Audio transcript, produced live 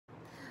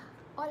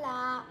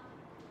Hola,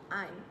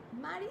 I'm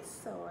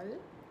Marisol,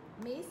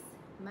 Miss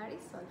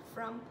Marisol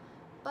from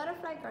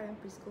Butterfly Garden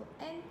Preschool,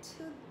 and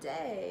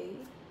today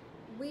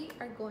we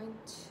are going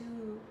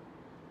to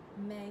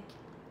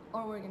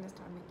we're going to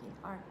start making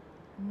our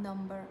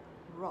number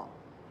roll.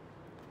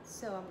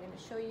 So I'm going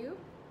to show you.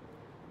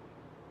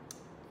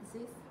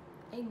 This is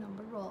a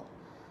number roll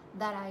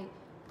that I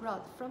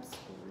brought from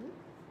school,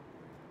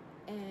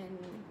 and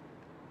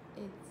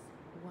it's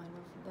one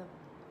of the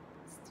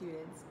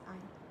students I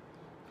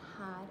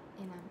had,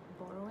 and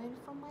I'm borrowing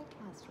from my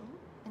classroom,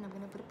 and I'm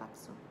gonna put it back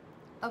soon.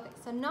 Okay,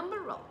 so number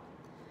roll.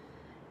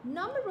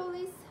 Number roll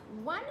is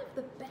one of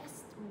the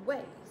best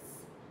ways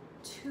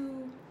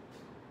to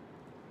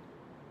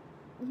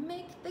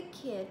make the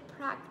kid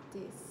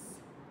practice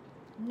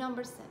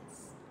number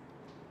sense,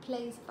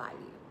 place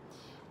value.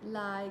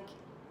 Like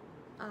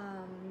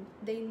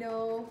they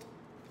know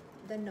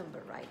the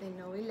number, right? They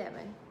know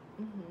 11,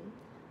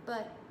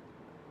 but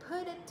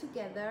put it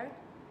together.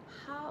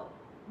 How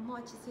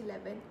much is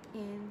 11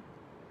 in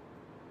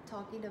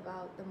talking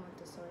about the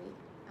Montessori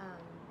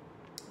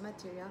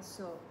material?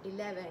 So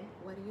 11,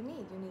 what do you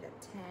need? You need a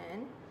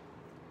 10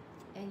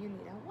 and you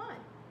need a 1.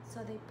 So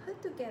they put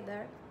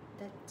together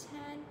the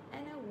 10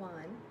 and a 1,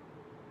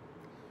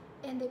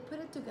 and they put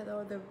it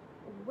together the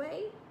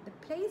way, the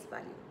place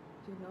value,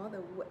 you know,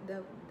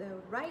 the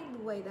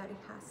right way that it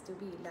has to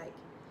be, like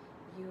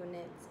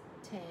units,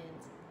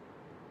 tens,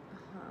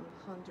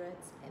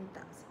 hundreds, and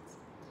thousands.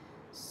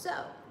 So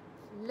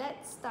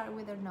let's start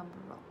with our number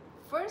roll.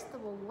 First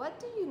of all, what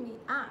do you need?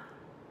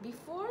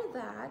 Before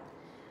that,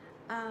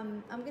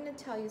 I'm gonna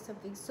tell you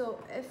something. So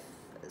if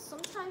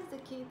sometimes the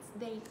kids,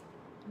 they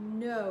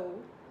know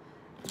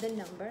the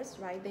numbers,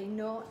 right? They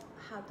know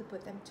how to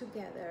put them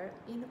together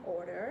in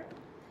order,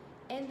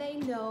 and they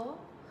know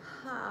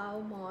how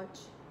much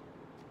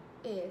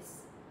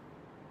is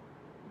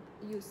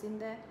using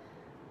the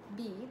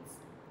beads,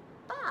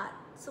 but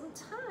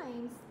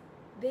sometimes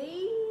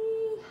they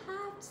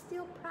have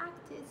still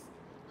practice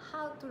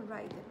how to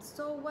write them.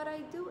 So what I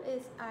do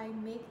is I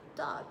make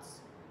dots.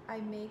 I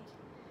make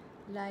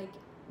like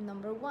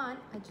number 1,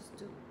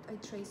 I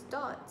trace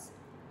dots,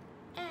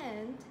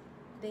 and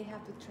they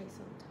have to trace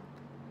on top.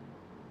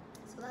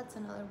 So that's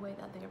another way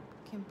that they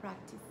can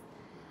practice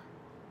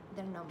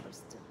their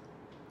numbers too.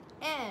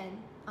 And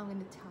I'm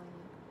gonna tell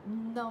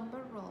you, number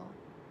roll,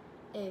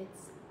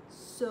 it's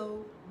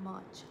so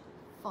much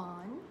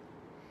fun.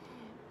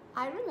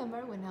 I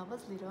remember when I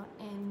was little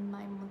in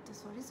my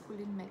Montessori school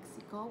in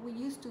Mexico, we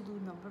used to do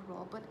number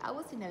roll, but I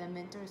was in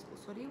elementary school,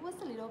 so it was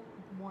a little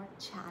more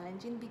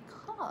challenging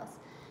because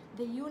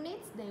the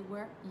units, they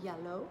were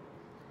yellow,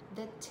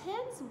 the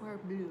tens were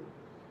blue,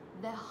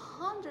 the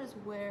hundreds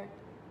were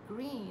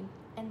green,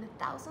 and the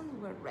thousands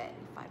were red,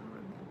 if I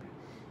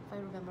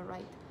remember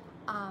right.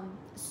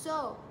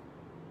 So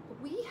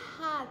we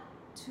had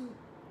to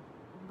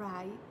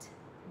write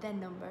the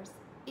numbers,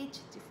 each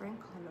different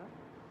color,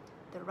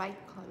 the right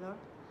color,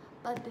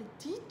 but the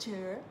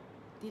teacher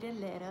didn't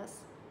let us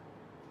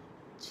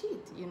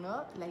cheat, you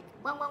know, like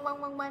 1 1 1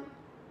 1 1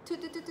 2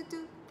 2 2 2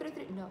 2 3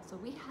 3. No, so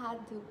we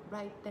had to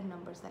write the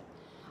numbers like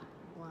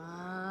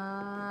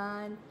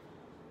one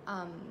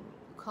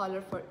color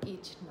for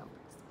each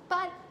numbers.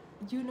 But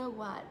you know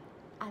what?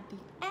 At the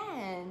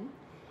end,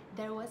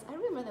 I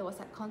remember there was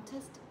a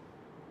contest.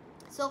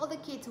 So all the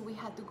kids, we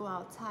had to go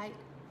outside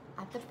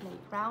at the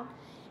playground,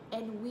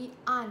 and we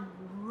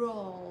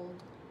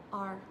unrolled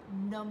our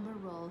number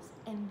rolls,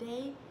 and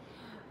they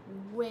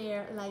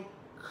were like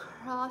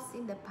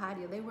crossing the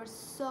patio. They were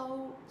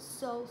so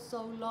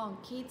long.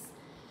 Kids,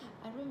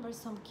 I remember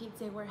some kids,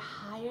 they were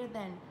higher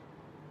than,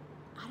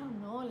 I don't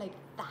know, like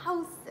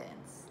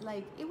thousands.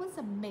 Like, it was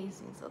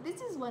amazing. So this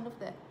is one of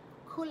the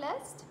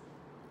coolest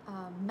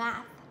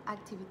math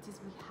activities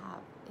we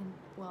have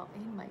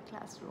in my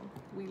classroom.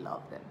 We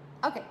love them.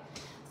 Okay,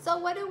 so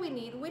what do we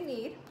need? We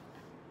need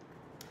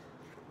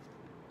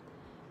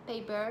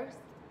papers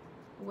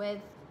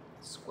with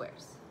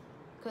squares,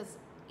 because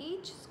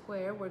each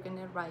square we're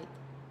gonna write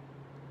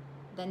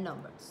the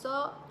number.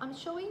 So I'm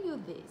showing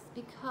you this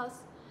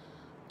because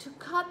to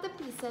cut the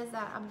pieces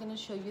that I'm gonna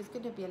show you is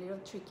gonna be a little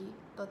tricky,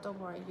 but don't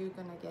worry, you're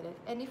gonna get it.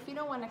 And if you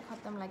don't want to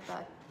cut them like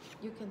that,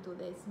 you can do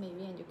this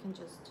maybe, and you can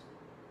just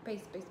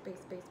paste,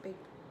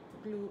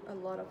 glue a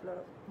lot of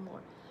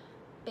more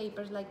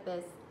papers like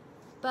this.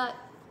 But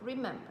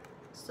remember,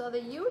 so the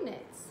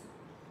units,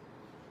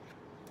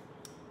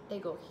 they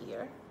go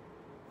here.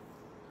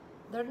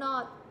 They're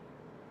not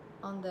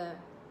on the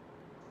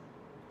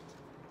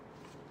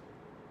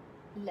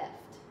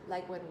left,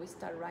 like when we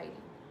start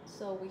writing.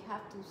 So we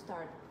have to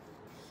start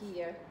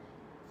here,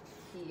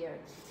 here,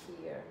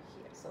 here,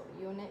 here. So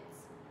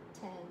units,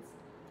 tens,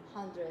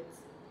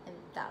 hundreds, and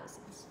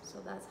thousands. So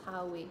that's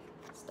how we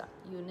start.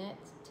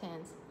 Units,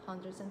 tens,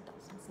 hundreds, and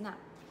thousands. Now,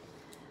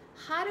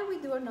 how do we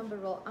do a number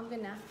roll? I'm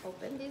gonna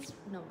open this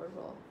number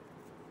roll.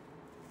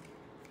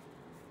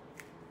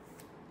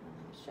 I'm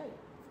gonna show you.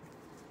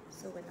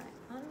 So when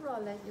I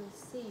unroll it, you'll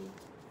see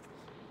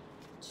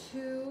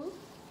 2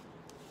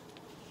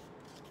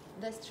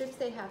 the strips,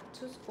 they have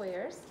 2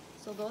 squares,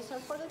 so those are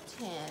for the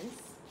tens.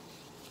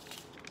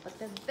 But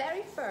the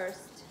very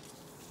first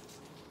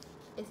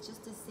is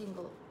just a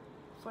single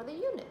for the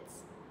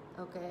units,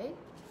 okay?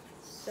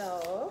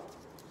 So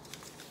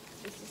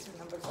this is her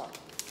number 1.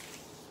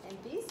 And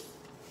this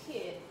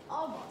kid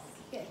almost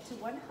get to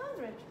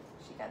 100.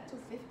 She got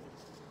 250.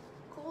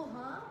 Cool,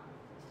 huh?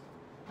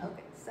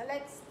 Okay, so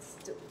let's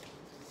do it.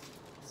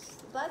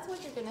 So that's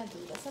what you're gonna do.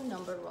 That's a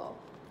number roll.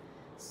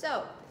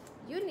 So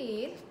you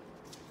need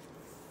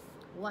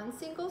 1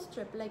 single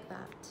strip like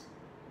that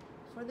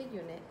for the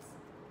units,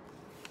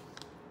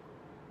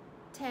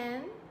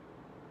 10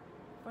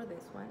 for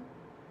this one,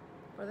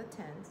 for the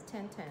tens,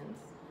 10 tens.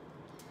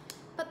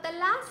 But the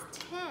last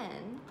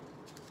 10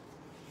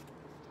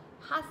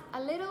 has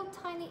a little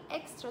tiny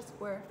extra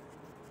square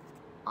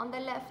on the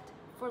left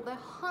for the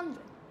 100.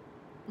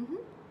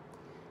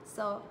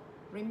 So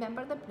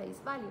remember the place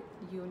value,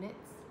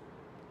 units,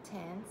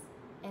 tens,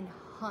 and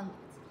hundreds.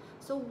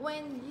 So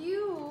when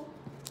you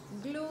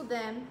glue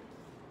them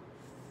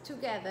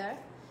together,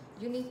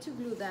 you need to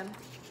glue them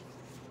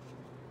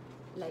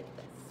like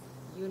this.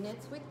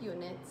 Units with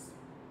units,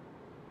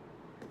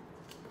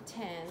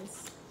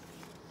 tens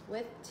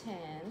with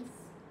tens,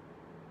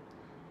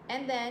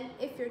 and then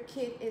if your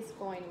kid is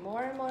going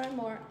more and more and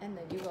more, and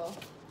then you go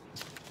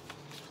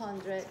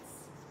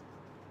hundreds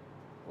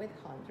with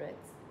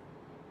hundreds,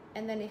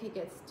 and then if he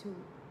gets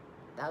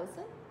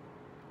 2,000,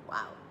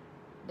 wow,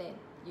 then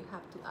you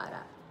have to add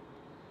up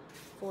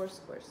 4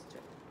 square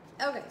strips.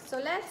 Okay, so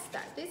let's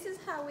start. This is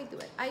how we do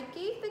it. I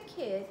gave the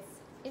kids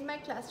in my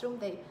classroom,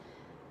 they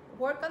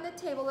work on the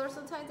table, or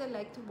sometimes they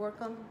like to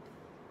work on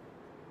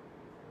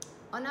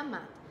a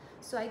mat.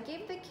 So I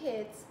give the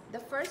kids the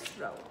first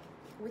row,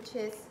 which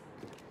is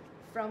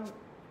from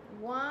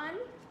 1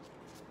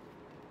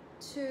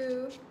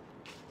 to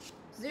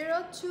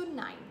 0 to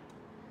 9.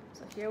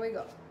 So here we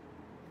go.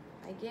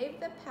 I give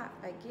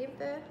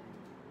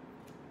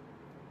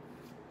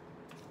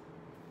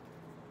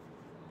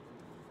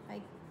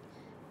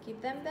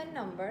them the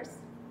numbers.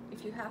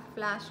 If you have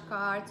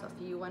flashcards or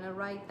if you want to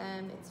write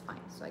them, it's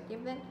fine. So I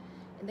give them,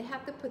 and they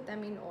have to put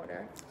them in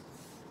order.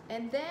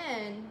 And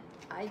then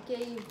I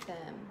gave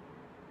them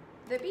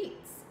the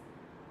beats.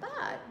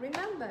 But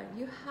remember,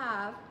 you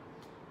have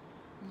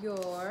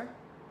your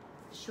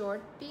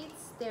short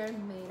beats. They're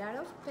made out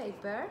of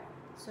paper,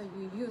 so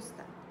you use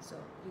them. So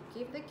you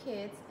give the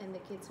kids, and the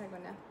kids are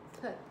gonna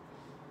put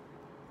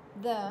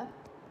the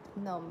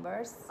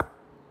numbers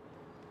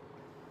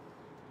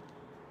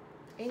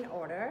in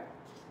order.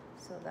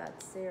 So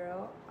that's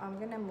 0. I'm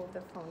gonna move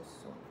the phone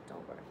soon,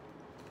 don't worry.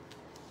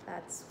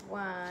 That's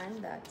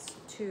 1, that's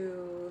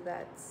 2,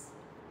 that's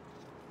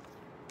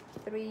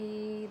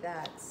 3,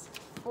 that's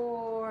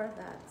 4,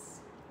 that's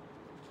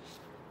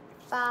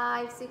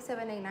 5, 6,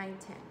 7, 8, 9,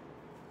 10.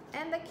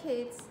 And the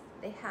kids,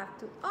 they have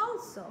to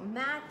also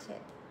match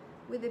it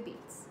with the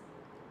beats.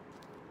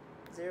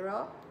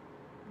 0,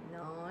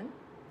 none,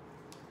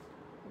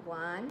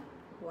 1,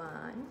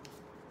 1,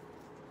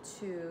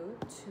 2,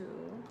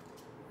 2,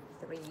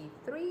 3,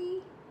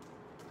 3,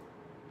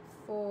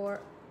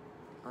 4,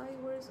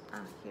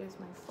 here's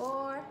my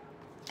 4,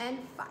 and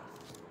 5.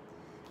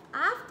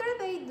 After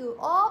they do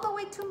all the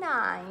way to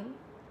 9,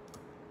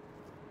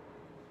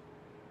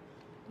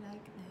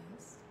 like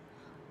this,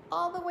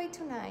 all the way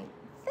to 9,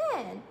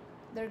 then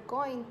they're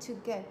going to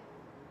get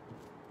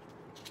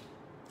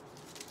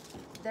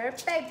their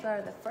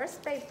paper, the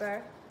first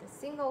paper, the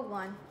single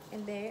one,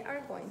 and they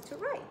are going to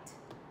write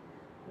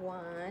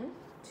 1,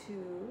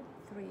 2,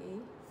 3,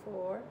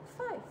 4,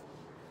 5.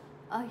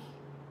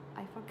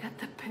 I forgot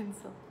the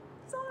pencil.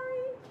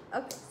 Sorry.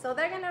 Okay, so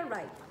they're gonna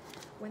write.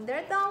 When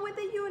they're done with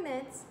the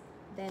units,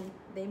 then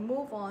they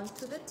move on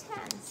to the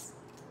tens.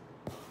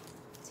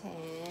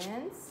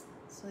 Tens.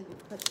 So you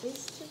put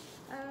this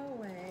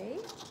away,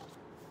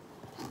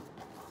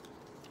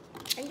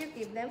 and you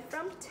give them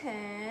from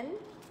 10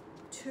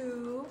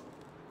 to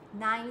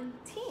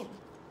 19.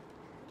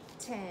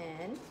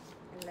 10,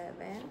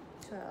 11,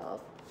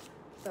 12,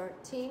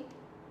 13,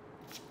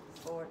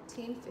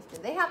 14,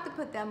 15. They have to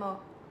put them,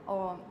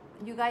 or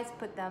you guys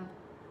put them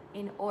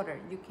in order.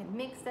 You can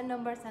mix the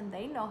numbers, and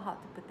they know how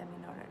to put them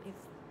in order.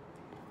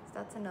 So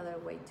that's another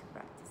way to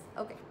practice.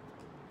 Okay,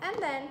 and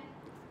then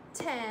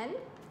 10,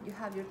 you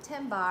have your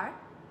 10 bar,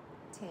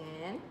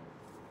 10.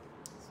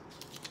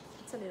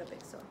 It's a little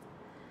big, so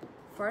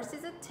first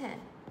is a 10,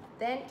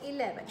 then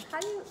 11. How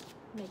do you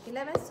make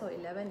 11? So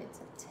 11, it's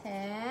a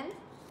 10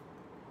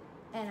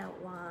 and a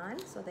 1,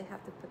 so they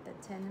have to put the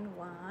 10 and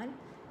 1,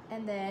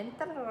 and then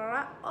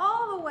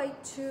all the way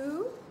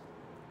to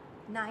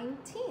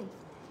 19.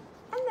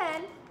 And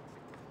then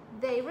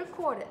they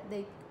record it,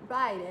 they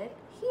write it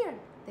here.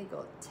 They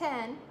go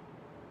 10,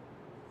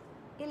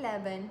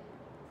 11,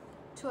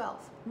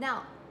 12.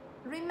 Now,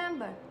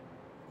 remember,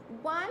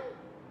 1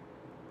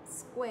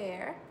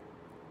 square,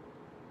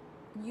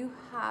 you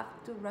have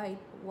to write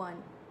 1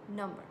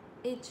 number.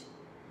 Each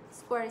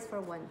square is for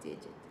 1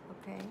 digit,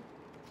 okay?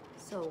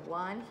 So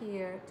 1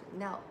 here.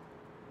 Now,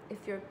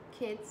 if your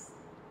kids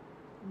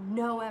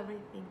know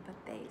everything, but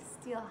they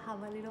still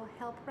have a little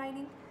help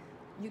writing,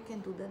 you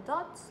can do the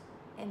dots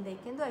and they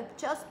can do it.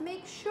 Just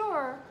make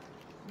sure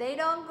they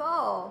don't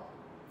go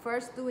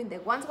first doing the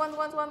ones,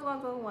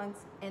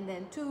 and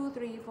then 2,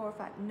 3, 4,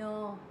 5.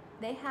 No,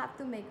 they have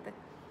to make the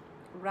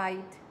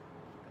right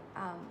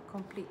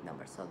complete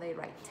number. So they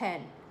write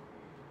 10,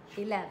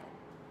 11,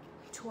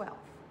 12,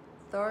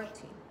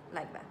 13,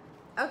 like that.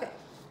 Okay.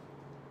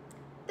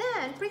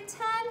 Then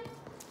pretend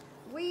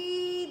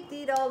we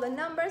did all the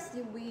numbers.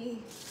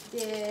 We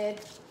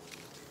did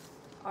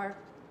our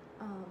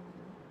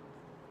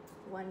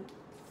one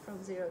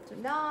from 0 to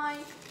 9,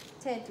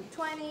 10 to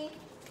 20,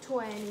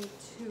 20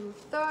 to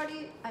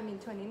 30,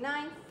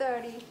 29,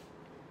 30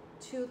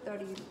 to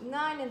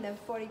 39, and then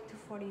 40 to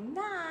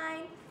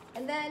 49,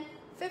 and then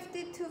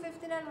 50 to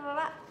 59,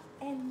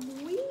 and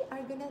we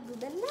are gonna do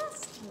the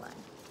last one.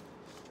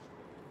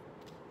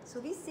 So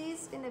this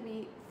is gonna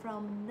be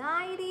from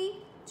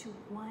 90 to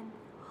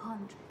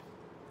 100.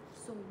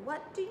 So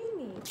what do you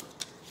need?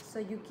 So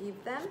you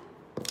give them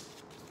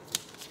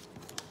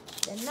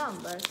the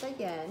numbers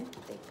again,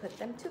 they put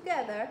them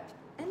together,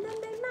 and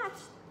then they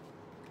match.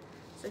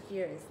 So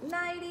here is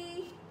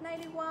 90,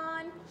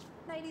 91,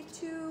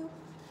 92,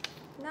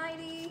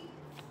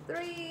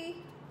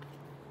 93,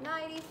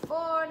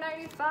 94,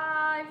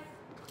 95,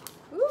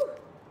 woo,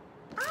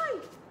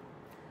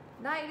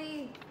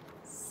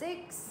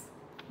 96,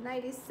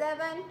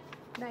 97,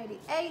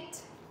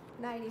 98,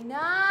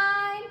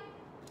 99,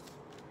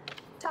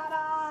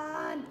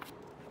 ta-da,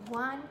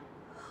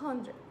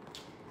 100.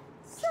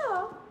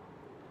 So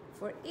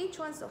for each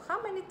one, so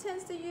how many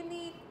tens do you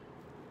need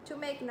to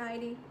make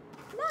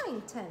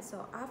 99 tens?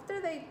 So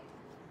after they,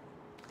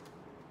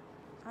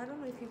 I don't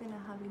know if you're gonna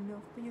have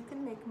enough, but you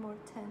can make more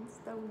tens.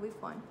 That will be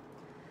fun.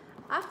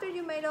 After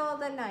you made all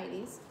the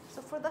 90s,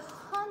 so for the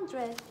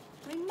 100,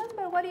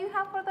 remember, what do you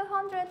have for the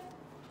 100?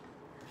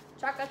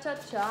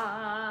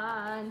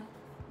 Chaka-cha-chan,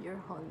 your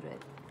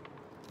 100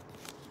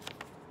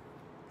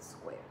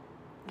 square.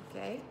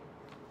 Okay,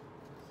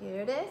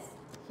 here it is,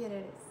 here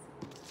it is.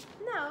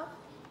 Now,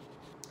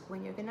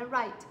 when you're gonna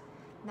write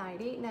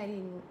 90,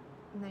 90,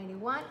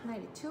 91,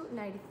 92,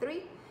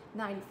 93,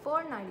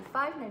 94,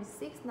 95,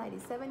 96,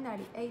 97,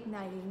 98,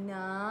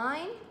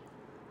 99,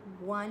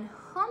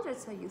 100.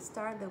 So you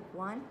start the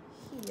 1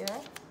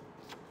 here,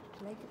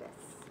 like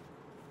this,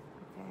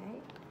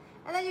 okay?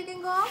 And then you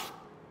can go,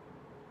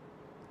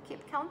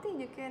 keep counting.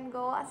 You can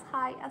go as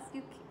high as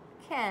you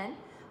can.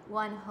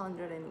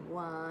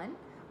 101,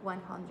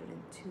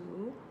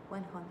 102,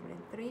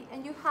 103,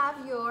 and you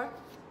have your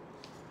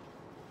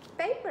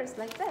papers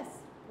like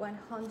this.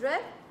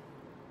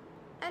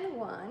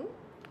 101,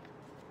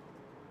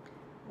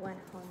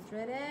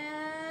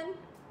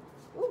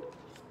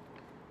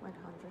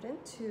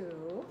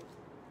 102.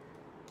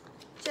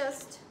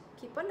 Just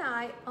keep an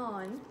eye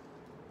on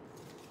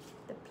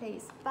the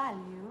place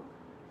value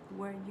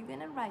where you're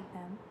gonna write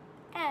them,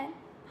 and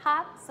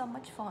have so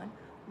much fun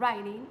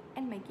writing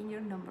and making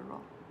your number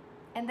roll.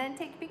 And then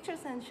take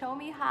pictures and show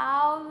me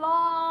how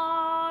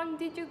long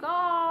did you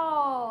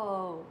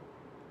go.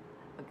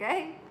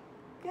 Okay?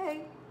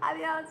 Okay,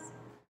 adios.